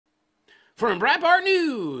from Breitbart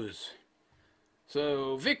News.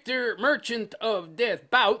 So, Victor Merchant of Death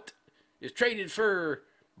Bout is traded for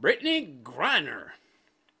Brittany Griner.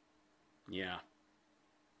 Yeah.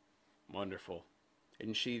 Wonderful.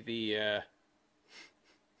 Isn't she the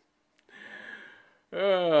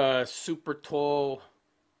super tall,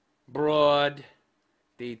 broad,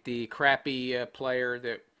 the crappy player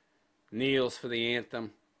that kneels for the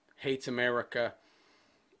anthem, hates America,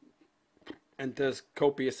 and does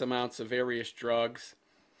copious amounts of various drugs,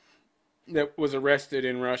 that was arrested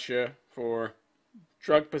in Russia for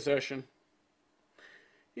drug possession?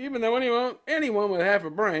 Even though anyone with half a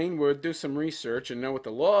brain would do some research and know what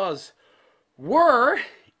the laws were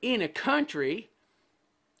in a country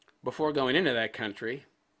before going into that country,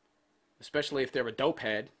 especially if they're a dope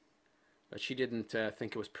head. But she didn't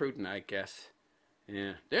think it was prudent, I guess.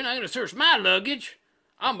 Yeah, they're not going to search my luggage.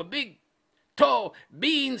 I'm a big, tall,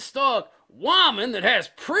 beanstalk woman that has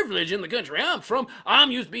privilege in the country I'm from.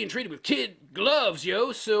 I'm used to being treated with kid gloves,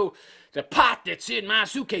 yo, so the pot that's in my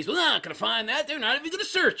suitcase, well, they're not going to find that. They're not even going to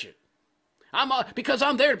search it. Because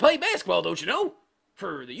I'm there to play basketball, don't you know?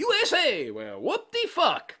 For the USA. Well,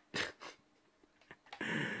 whoop-de-fuck.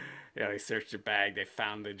 Yeah, they searched her bag. They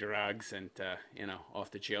found the drugs, and, off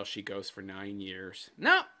to jail she goes for 9 years.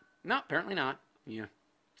 No, apparently not. Yeah.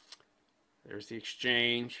 There's the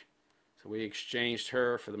exchange. So we exchanged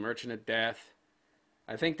her for the Merchant of Death.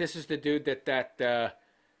 I think this is the dude that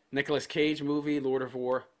Nicolas Cage movie, Lord of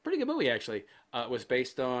War, pretty good movie actually, was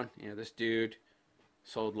based on. This dude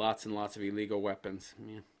sold lots and lots of illegal weapons.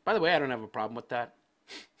 Yeah. By the way, I don't have a problem with that.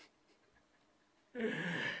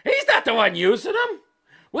 He's not the one using them.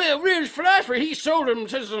 Well, Rich Philosopher, he sold them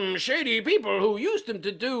to some shady people who used them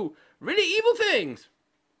to do really evil things.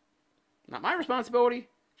 Not my responsibility.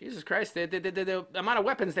 Jesus Christ, the amount of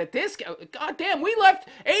weapons that this guy... God damn, we left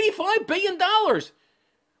 $85 billion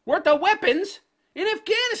worth of weapons in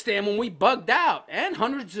Afghanistan when we bugged out. And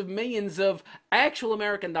hundreds of millions of actual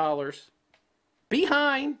American dollars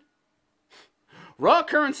behind. Raw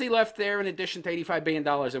currency left there in addition to $85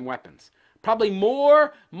 billion in weapons. Probably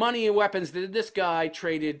more money in weapons than this guy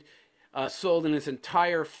sold in his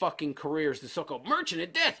entire fucking career as the so-called Merchant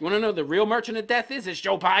of Death. You want to know the real Merchant of Death is? It's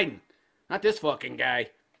Joe Biden. Not this fucking guy.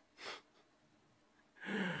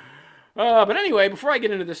 But anyway, before I get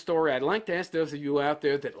into this story, I'd like to ask those of you out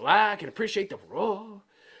there that like and appreciate the raw,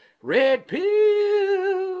 red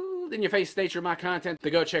pill in your face nature of my content to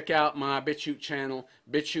go check out my BitChute channel,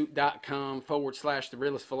 bitchute.com/The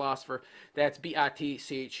Realist Philosopher. That's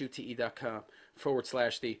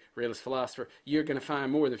bitchute.com/The Realist Philosopher. You're going to find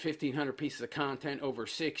more than 1,500 pieces of content over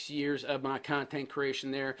 6 years of my content creation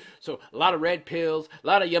there. So a lot of red pills, a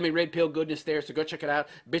lot of yummy red pill goodness there. So go check it out,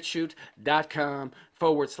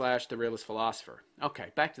 bitchute.com/The Realist Philosopher. Okay,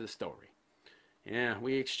 back to the story. Yeah,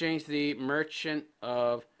 we exchanged the Merchant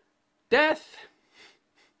of Death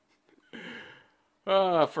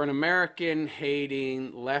for an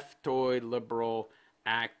American-hating, leftoid, liberal,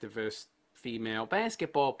 activist, female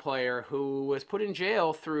basketball player who was put in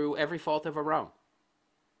jail through every fault of her own.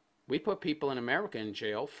 We put people in America in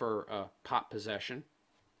jail for pot possession.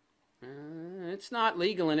 It's not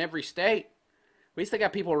legal in every state. We still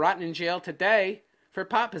got people rotting in jail today for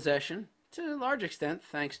pot possession, to a large extent,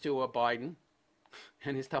 thanks to Biden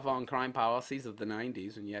and his tough on crime policies of the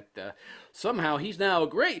 90s, and yet somehow he's now a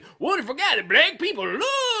great, wonderful guy that black people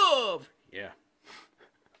love. Yeah.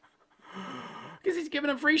 Because he's giving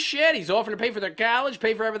them free shit. He's offering to pay for their college,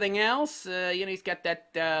 pay for everything else. He's got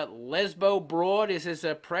that lesbo broad as his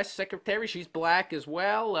press secretary. She's black as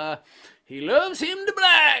well. He loves him to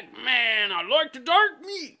black. Man, I like the dark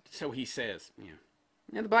meat. So he says. Yeah.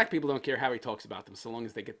 And the black people don't care how he talks about them, so long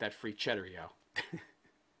as they get that free cheddar, yo.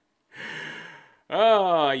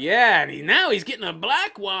 Oh, yeah, and now he's getting a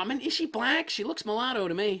black woman. Is she black? She looks mulatto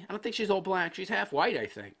to me. I don't think she's all black. She's half white, I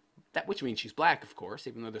think. Which means she's black, of course,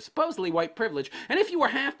 even though there's supposedly white privilege. And if you were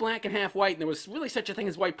half black and half white, and there was really such a thing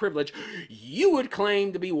as white privilege, you would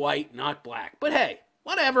claim to be white, not black. But hey,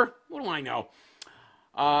 whatever. What do I know?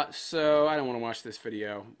 So I don't want to watch this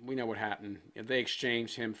video. We know what happened. They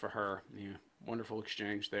exchanged him for her. Yeah, wonderful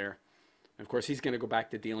exchange there. And of course, he's going to go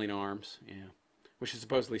back to dealing arms. Yeah, which is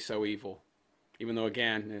supposedly so evil. Even though,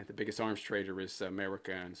 again, the biggest arms trader is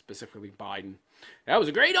America, and specifically Biden. That was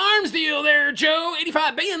a great arms deal there, Joe.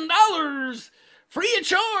 $85 billion free of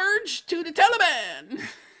charge to the Taliban.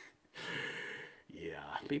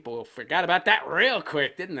 Yeah, people forgot about that real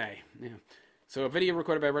quick, didn't they? Yeah. So a video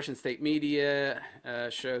recorded by Russian state media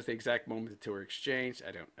shows the exact moment the two were exchanged.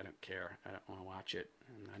 I don't care. I don't want to watch it.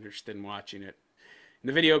 I'm not interested in watching it. In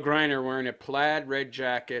the video, Griner, wearing a plaid red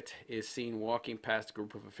jacket, is seen walking past a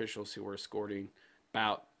group of officials who were escorting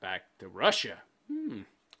Bout back to Russia.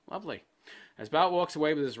 Lovely. As Bout walks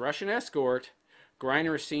away with his Russian escort,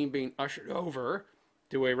 Griner is seen being ushered over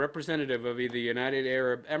to a representative of either the United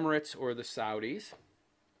Arab Emirates or the Saudis,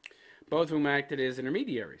 both of whom acted as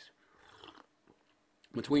intermediaries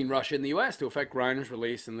between Russia and the U.S. to effect Griner's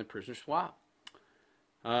release and the prisoner swap.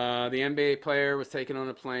 The NBA player was taken on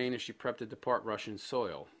a plane as she prepped to depart Russian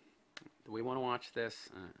soil. Do we want to watch this?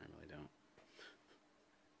 I really don't.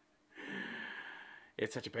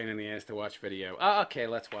 It's such a pain in the ass to watch video. Okay,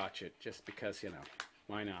 let's watch it. Just because,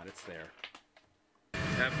 why not? It's there.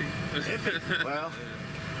 Happy? Well,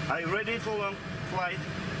 are you ready for long flight?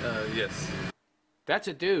 Yes. That's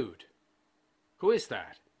a dude. Who is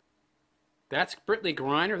that? That's Brittany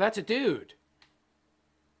Griner? That's a dude.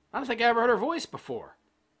 I don't think I ever heard her voice before.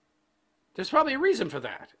 There's probably a reason for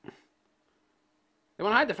that. They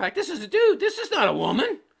want to hide the fact this is a dude. This is not a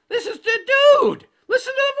woman. This is the dude.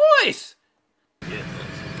 Listen to the voice. Yes.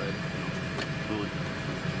 Good.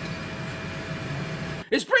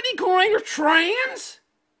 Is Brittany Griner trans?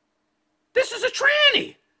 This is a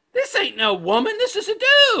tranny. This ain't no woman. This is a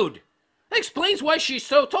dude. That explains why she's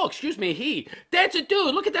so tall. Excuse me, he. That's a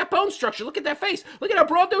dude. Look at that bone structure. Look at that face. Look at how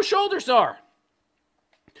broad those shoulders are.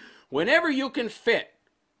 Whenever you can fit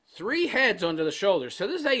 3 heads onto the shoulders. So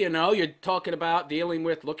this is how you know you're talking about dealing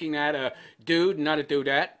with looking at a dude, not a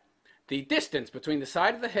dudette. The distance between the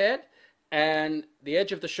side of the head and the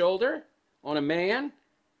edge of the shoulder on a man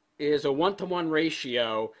is a 1-to-1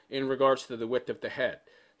 ratio in regards to the width of the head.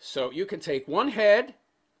 So you can take one head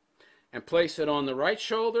and place it on the right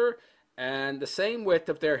shoulder and the same width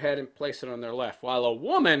of their head and place it on their left. While a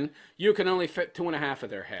woman, you can only fit 2.5 of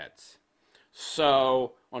their heads.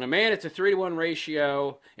 So on a man, it's a 3-to-1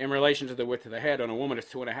 ratio in relation to the width of the head. On a woman,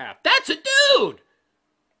 it's 2.5. That's a dude!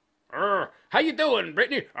 How you doing,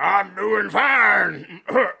 Brittany? I'm doing fine.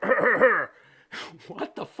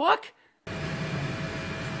 What the fuck?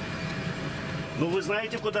 Ну вы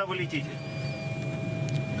знаете, куда вы летите?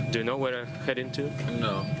 Do you know where I'm heading to?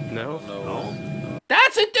 No. No? No.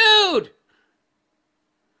 That's a dude!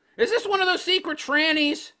 Is this one of those secret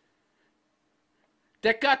trannies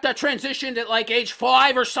that got transitioned at like age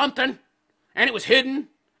 5 or something? And it was hidden?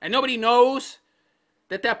 And nobody knows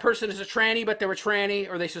that that person is a tranny, but they're a tranny,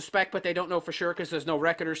 or they suspect, but they don't know for sure because there's no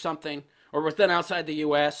record or something, or was done outside the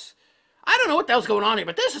U.S. I don't know what the hell's going on here,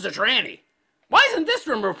 but this is a tranny. Why isn't this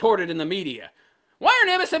been reported in the media? Why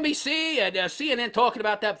aren't MSNBC and CNN talking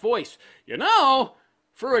about that voice? You know,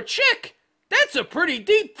 for a chick, that's a pretty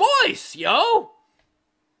deep voice, yo.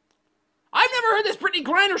 I've never heard this Brittany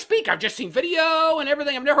Griner speak. I've just seen video and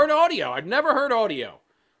everything. I've never heard audio. I've never heard audio.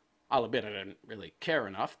 I'll admit I didn't really care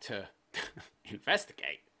enough to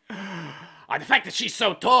investigate. The fact that she's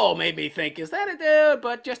so tall made me think, is that a dude?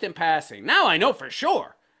 But just in passing. Now I know for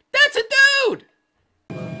sure. That's a dude!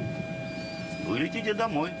 Вы летите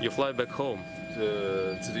домой. You fly back home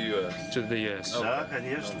To the U.S. to the US. Да,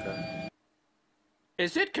 конечно. Okay.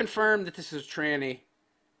 Is it confirmed that this is a tranny?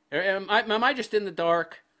 Am I just in the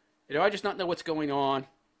dark? Do I just not know what's going on?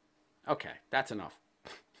 Okay, that's enough.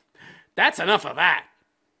 That's enough of that.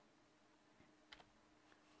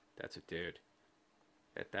 That's a dude.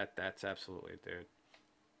 That's absolutely a dude.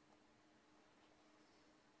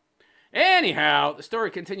 Anyhow, the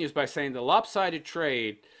story continues by saying the lopsided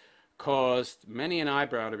trade caused many an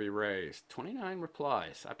eyebrow to be raised. 29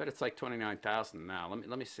 replies. I bet it's like 29,000 now.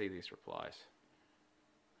 Let me see these replies.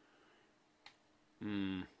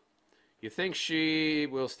 You think she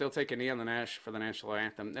will still take a knee on the for the national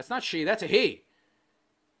anthem? That's not she. That's a he.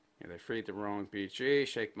 Yeah, they freed the wrong BG.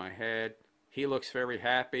 Shake my head. He looks very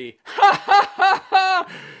happy. Ha ha ha ha!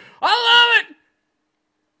 I love it.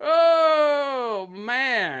 Oh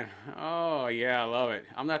man. Oh yeah, I love it.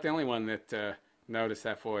 I'm not the only one that noticed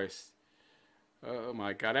that voice. Oh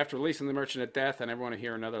my God. After releasing The Merchant of Death, I never want to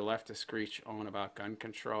hear another leftist screech on about gun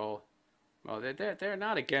control. Well, they're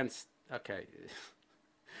not against, okay.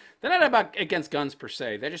 They're not against guns per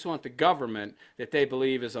se. They just want the government that they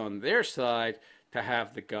believe is on their side to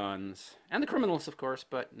have the guns. And the criminals, of course,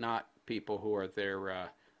 but not people who are their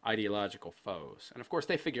ideological foes. And of course,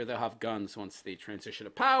 they figure they'll have guns once the transition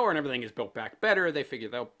of power and everything is built back better. They figure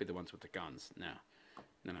they'll be the ones with the guns. No.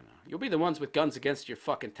 You'll be the ones with guns against your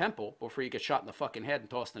fucking temple before you get shot in the fucking head and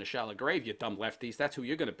tossed in a shallow grave, you dumb lefties. That's who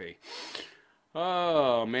you're going to be.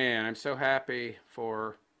 Oh, man. I'm so happy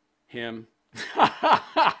for him.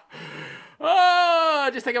 Oh,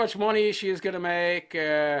 just think how much money she is going to make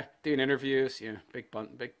doing interviews. Yeah, big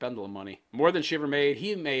bundle of money. More than she ever made.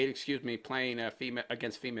 He made, excuse me, playing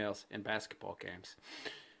against females in basketball games.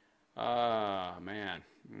 Oh, man.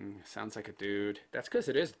 Sounds like a dude. That's because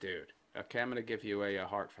it is a dude. Okay, I'm going to give you a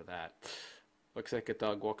heart for that. Looks like a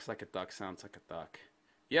dog, walks like a duck, sounds like a duck.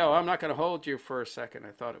 Yo, I'm not going to hold you for a second.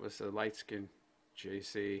 I thought it was a light-skinned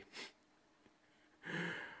JC.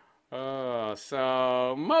 Oh,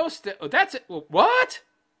 so most... Oh, that's it. What?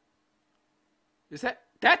 Is that...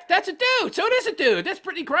 That's a dude. So it is a dude. That's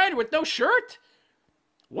Brittany Griner with no shirt?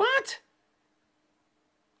 What?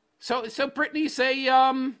 So Brittany's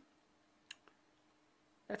a,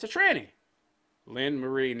 That's a tranny. Lynn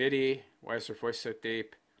Marie Nitty. Why is her voice so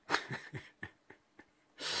deep?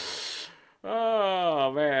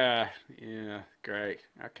 Oh, man. Yeah, great.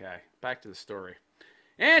 Okay, back to the story.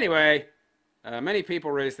 Anyway, many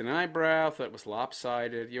people raised an eyebrow, thought it was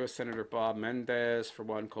lopsided. U.S. Senator Bob Menendez, for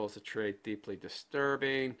one, calls the trade deeply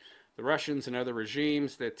disturbing. The Russians and other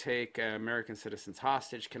regimes that take American citizens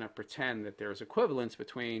hostage cannot pretend that there is equivalence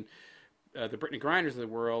between the Brittany Griners of the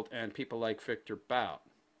world and people like Victor Bout,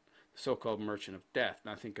 the so-called merchant of death.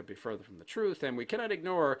 Nothing could be further from the truth, and we cannot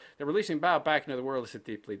ignore that releasing Bout back into the world is a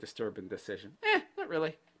deeply disturbing decision. Not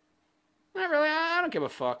really. Not really. I don't give a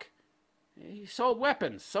fuck. He sold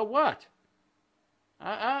weapons. So what?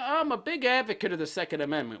 I'm a big advocate of the Second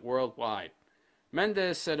Amendment worldwide.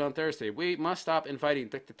 Mendes said on Thursday, we must stop inviting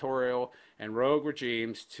dictatorial and rogue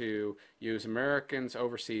regimes to use Americans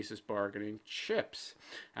overseas as bargaining chips.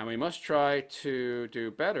 And we must try to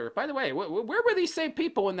do better. By the way, where were these same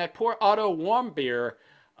people when that poor Otto Warmbier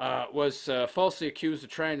was falsely accused of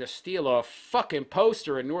trying to steal a fucking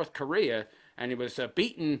poster in North Korea, and he was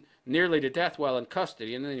beaten nearly to death while in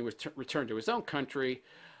custody, and then he was returned to his own country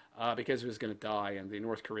because he was going to die, and the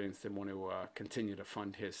North Koreans didn't want to continue to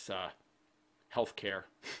fund his health care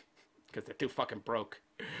because they're too fucking broke,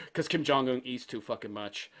 because Kim Jong-un eats too fucking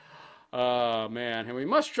much. Oh, man. And we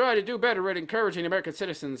must try to do better at encouraging American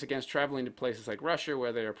citizens against traveling to places like Russia,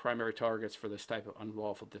 where they are primary targets for this type of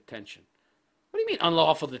unlawful detention. What do you mean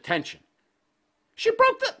unlawful detention? She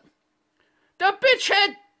broke the bitch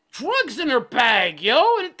had drugs in her bag,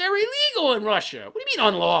 yo, and they're illegal in Russia. What do you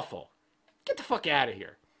mean unlawful? Get the fuck out of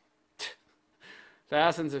here.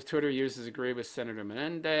 Thousands of Twitter users agree with Senator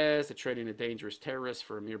Menendez that trading a dangerous terrorist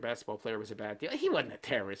for a mere basketball player was a bad deal. He wasn't a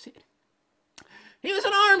terrorist. He was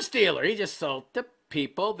an arms dealer. He just sold to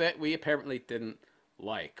people that we apparently didn't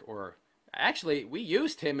like. Or actually, we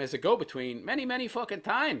used him as a go-between many, many fucking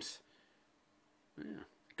times. Yeah.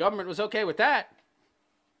 The government was okay with that.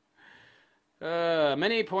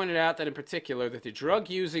 Many pointed out that in particular that the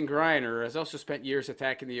drug-using Griner has also spent years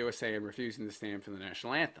attacking the USA and refusing to stand for the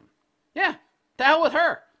national anthem. Yeah. The hell with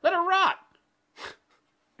her. Let her rot.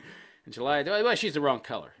 In July, well, she's the wrong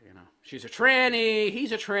color, you know. She's a tranny,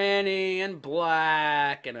 he's a tranny, and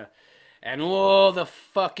black, and all the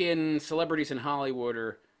fucking celebrities in Hollywood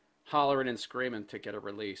are hollering and screaming to get her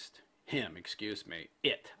released. Him, excuse me.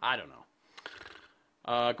 It. I don't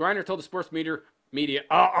know. Griner told the sports media,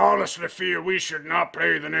 I honestly fear we should not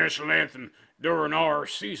play the national anthem during our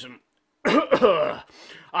season. I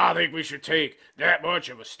think we should take that much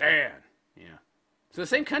of a stand. Yeah. So the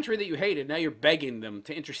same country that you hated, now you're begging them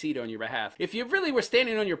to intercede on your behalf. If you really were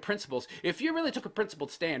standing on your principles, if you really took a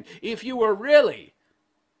principled stand, if you were really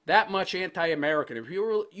that much anti-American, if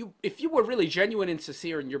you were really genuine and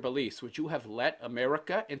sincere in your beliefs, would you have let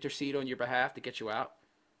America intercede on your behalf to get you out?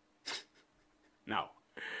 No.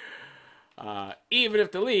 Even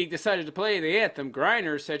if the league decided to play the anthem,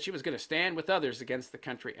 Griner said she was going to stand with others against the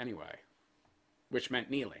country anyway, which meant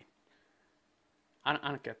kneeling. I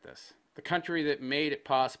don't get this. The country that made it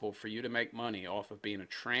possible for you to make money off of being a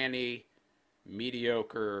tranny,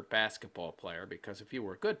 mediocre basketball player, because if you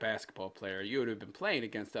were a good basketball player, you would have been playing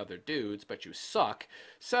against other dudes, but you suck,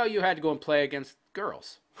 so you had to go and play against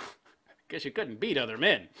girls. Because you couldn't beat other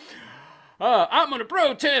men. I'm going to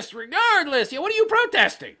protest regardless. Yeah, what are you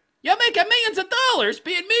protesting? You're making millions of dollars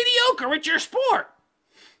being mediocre at your sport.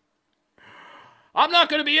 I'm not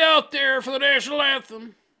going to be out there for the national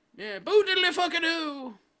anthem. Yeah, boo diddly fucking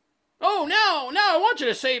do. Oh, now I want you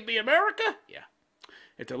to save me, America. Yeah.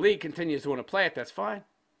 If the league continues to want to play it, that's fine.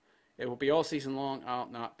 It will be all season long. I'll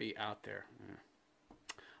not be out there. Yeah.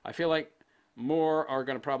 I feel like more are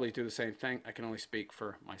going to probably do the same thing. I can only speak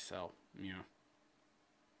for myself. Yeah.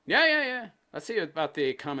 Let's see about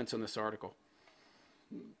the comments on this article.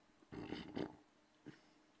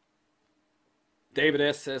 David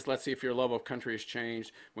S. says, let's see if your love of country has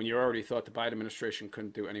changed when you already thought the Biden administration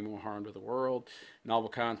couldn't do any more harm to the world. Novel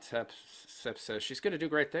Concept says she's going to do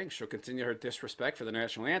great things. She'll continue her disrespect for the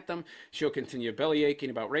national anthem. She'll continue belly aching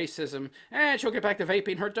about racism. And she'll get back to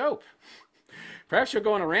vaping her dope. Perhaps she'll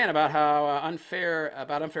go on a rant about how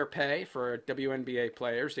unfair pay for WNBA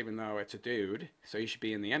players, even though it's a dude, so he should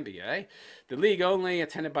be in the NBA. The league only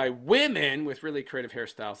attended by women with really creative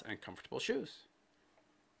hairstyles and comfortable shoes.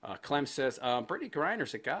 Clem says, Brittany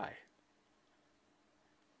Griner's a guy.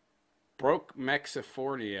 Broke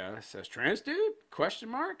Mexifornia says, trans dude? Question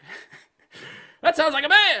mark? That sounds like a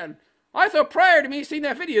man. I thought prior to me seeing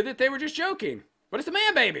that video that they were just joking. But it's a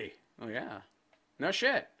man baby. Oh, yeah. No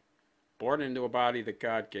shit. Born into a body that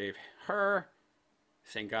God gave her.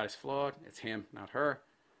 Saying God is flawed. It's him, not her.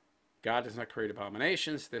 God does not create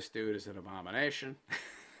abominations. This dude is an abomination.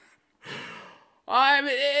 I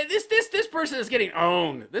mean, this person is getting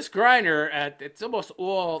owned. This Griner, it's almost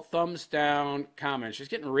all thumbs down comments. She's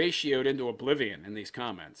getting ratioed into oblivion in these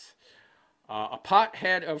comments. A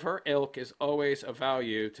pothead of her ilk is always of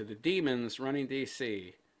value to the demons running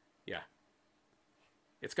DC. Yeah.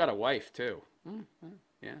 It's got a wife, too.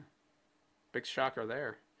 Yeah. Big shocker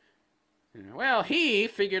there. You know, well, he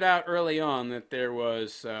figured out early on that there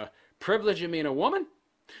was privilege in being a woman.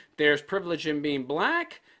 There's privilege in being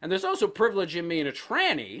black. And there's also privilege in being a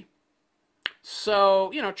tranny.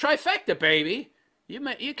 So, you know, trifecta, baby.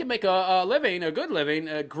 You can make a living, a good living,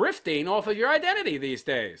 grifting off of your identity these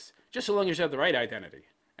days. Just so long as you have the right identity.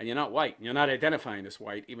 And you're not white. You're not identifying as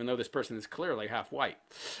white, even though this person is clearly half white.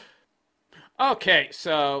 Okay,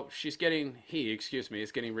 so is getting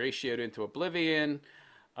ratioed into oblivion.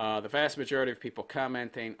 The vast majority of people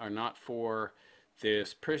commenting are not for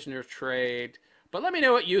this prisoner trade. But let me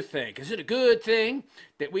know what you think. Is it a good thing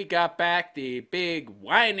that we got back the big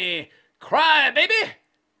whiny crybaby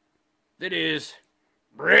that is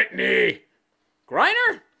Brittany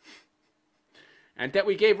Griner? And that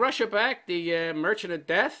we gave Russia back the merchant of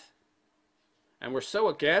death? And we're so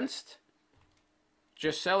against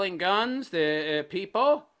just selling guns to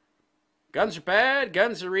people? Guns are bad,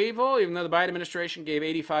 guns are evil, even though the Biden administration gave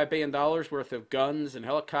 $85 billion worth of guns and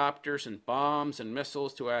helicopters and bombs and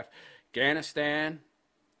missiles to Afghanistan.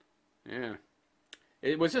 Yeah.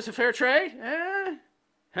 Was this a fair trade?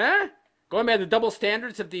 Huh? Going by the double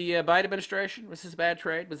standards of the Biden administration? Was this a bad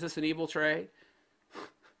trade? Was this an evil trade?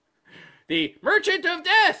 The merchant of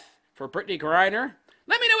death for Brittany Griner.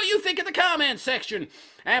 Let me know what you think in the comments section.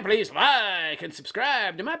 And please like and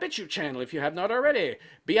subscribe to my BitChute channel if you have not already.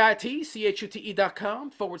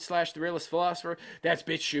 bitchute.com/The Realist Philosopher. That's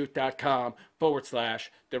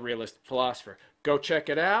bitchute.com/The Realist Philosopher. Go check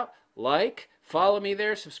it out. Like, follow me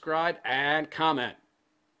there, subscribe, and comment.